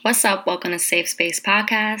What's up? Welcome to Safe Space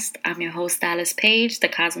Podcast. I'm your host, Dallas Page, the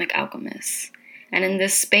Cosmic Alchemist. And in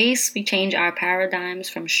this space, we change our paradigms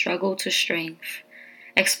from struggle to strength,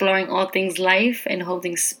 exploring all things life and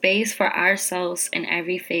holding space for ourselves in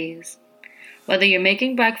every phase. Whether you're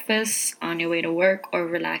making breakfast, on your way to work, or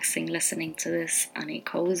relaxing listening to this on a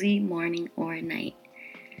cozy morning or night,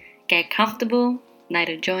 get comfortable, light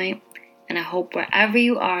a joint, and I hope wherever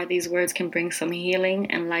you are, these words can bring some healing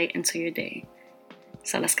and light into your day.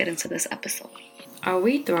 So let's get into this episode. Are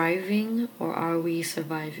we thriving or are we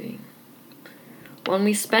surviving? When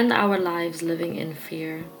we spend our lives living in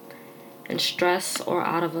fear and stress or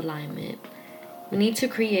out of alignment, we need to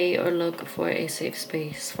create or look for a safe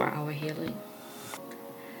space for our healing.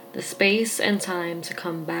 The space and time to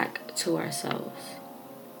come back to ourselves.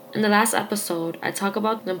 In the last episode, I talk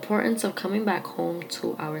about the importance of coming back home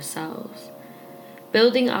to ourselves,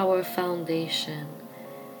 building our foundation,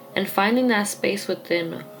 and finding that space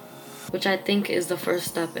within, which I think is the first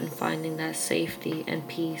step in finding that safety and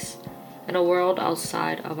peace in a world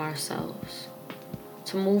outside of ourselves.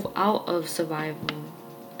 To move out of survival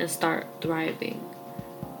and start thriving,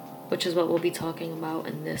 which is what we'll be talking about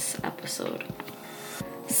in this episode.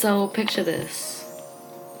 So picture this.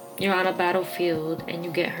 You're on a battlefield and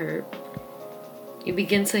you get hurt. You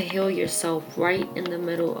begin to heal yourself right in the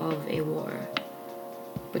middle of a war.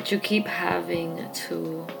 But you keep having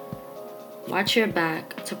to watch your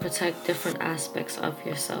back to protect different aspects of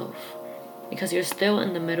yourself because you're still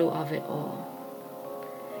in the middle of it all.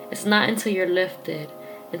 It's not until you're lifted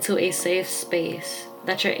into a safe space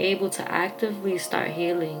that you're able to actively start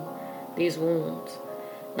healing these wounds,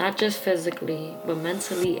 not just physically, but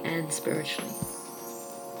mentally and spiritually.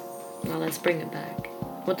 Now let's bring it back.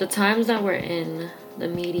 With the times that we're in, the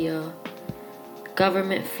media,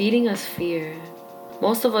 government feeding us fear,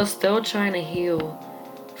 most of us still trying to heal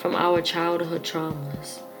from our childhood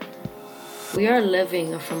traumas. We are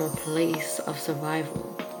living from a place of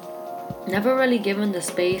survival, never really given the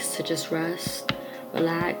space to just rest,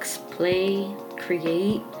 relax, play,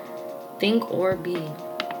 create, think, or be.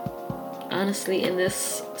 Honestly, in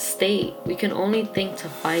this state, we can only think to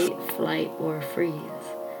fight, flight, or freeze.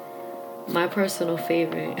 My personal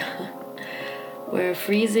favorite. We're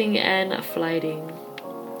freezing and flighting.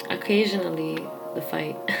 Occasionally, the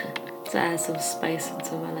fight. To add some spice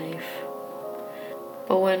into my life.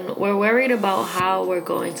 But when we're worried about how we're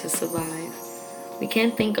going to survive, we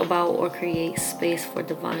can't think about or create space for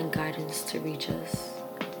divine guidance to reach us.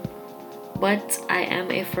 But I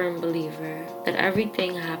am a firm believer that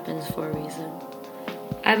everything happens for a reason.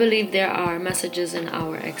 I believe there are messages in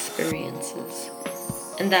our experiences,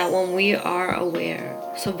 and that when we are aware,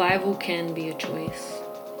 survival can be a choice.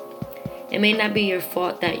 It may not be your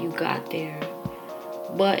fault that you got there,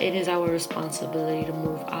 but it is our responsibility to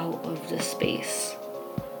move out of this space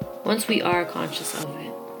once we are conscious of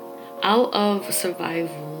it. Out of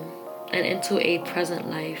survival and into a present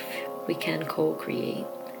life, we can co-create.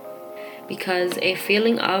 Because a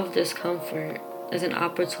feeling of discomfort is an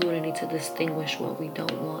opportunity to distinguish what we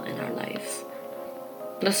don't want in our lives.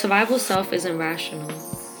 The survival self isn't rational.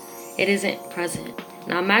 It isn't present.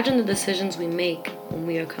 Now imagine the decisions we make when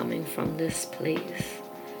we are coming from this place.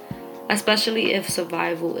 Especially if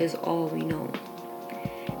survival is all we know.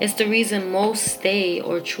 It's the reason most stay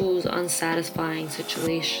or choose unsatisfying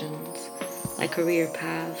situations like career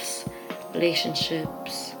paths,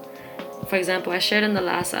 relationships. For example, I shared in the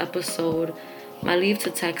last episode, my leave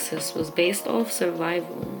to Texas was based off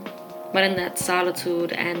survival. But in that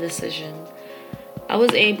solitude and decision, I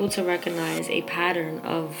was able to recognize a pattern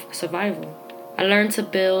of survival. I learned to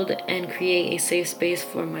build and create a safe space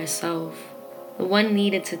for myself. One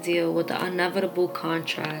needed to deal with the inevitable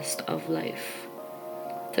contrast of life,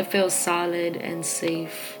 to feel solid and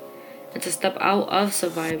safe, and to step out of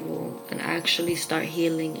survival and actually start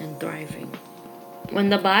healing and thriving. When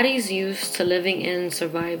the body's used to living in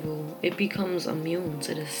survival, it becomes immune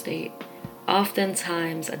to this state,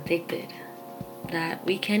 oftentimes addicted, that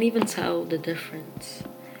we can't even tell the difference,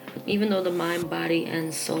 even though the mind, body,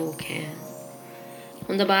 and soul can.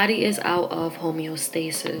 When the body is out of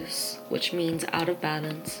homeostasis, which means out of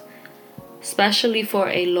balance, especially for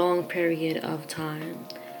a long period of time,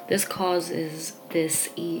 this causes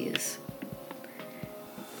dis-ease.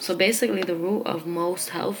 So basically, the root of most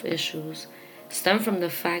health issues stem from the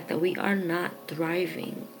fact that we are not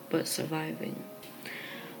thriving, but surviving.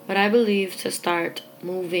 But I believe to start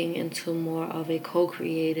moving into more of a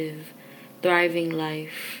co-creative, thriving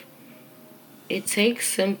life, it takes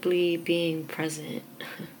simply being present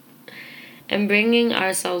and bringing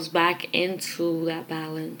ourselves back into that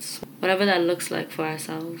balance, whatever that looks like for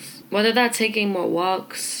ourselves. Whether that's taking more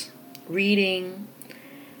walks, reading,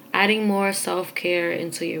 adding more self-care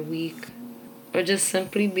into your week, or just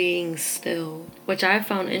simply being still, which I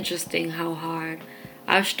found interesting how hard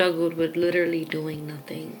I've struggled with literally doing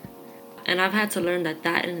nothing. And I've had to learn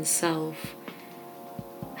that in itself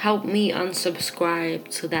helped me unsubscribe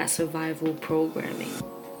to that survival programming,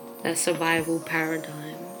 that survival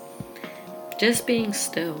paradigm. Just being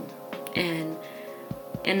still and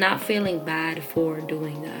not feeling bad for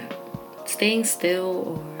doing that. Staying still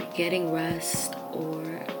or getting rest or,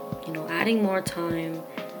 adding more time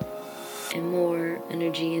and more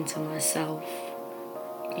energy into myself.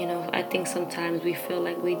 I think sometimes we feel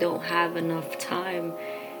like we don't have enough time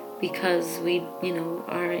because we,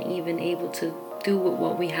 aren't even able to do with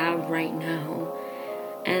what we have right now.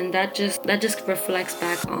 And that just reflects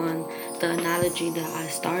back on the analogy that I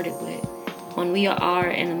started with. When we are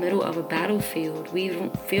in the middle of a battlefield, we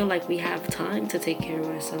don't feel like we have time to take care of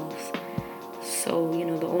ourselves. So,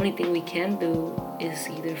 the only thing we can do is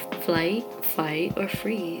either flight, fight, or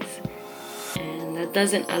freeze. And that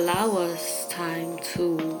doesn't allow us time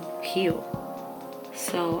to heal.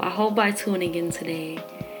 So I hope by tuning in today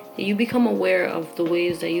that you become aware of the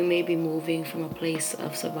ways that you may be moving from a place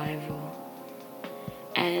of survival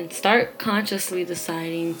and start consciously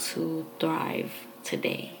deciding to thrive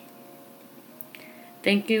today.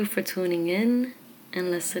 Thank you for tuning in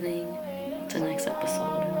and listening to the next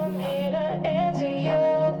episode.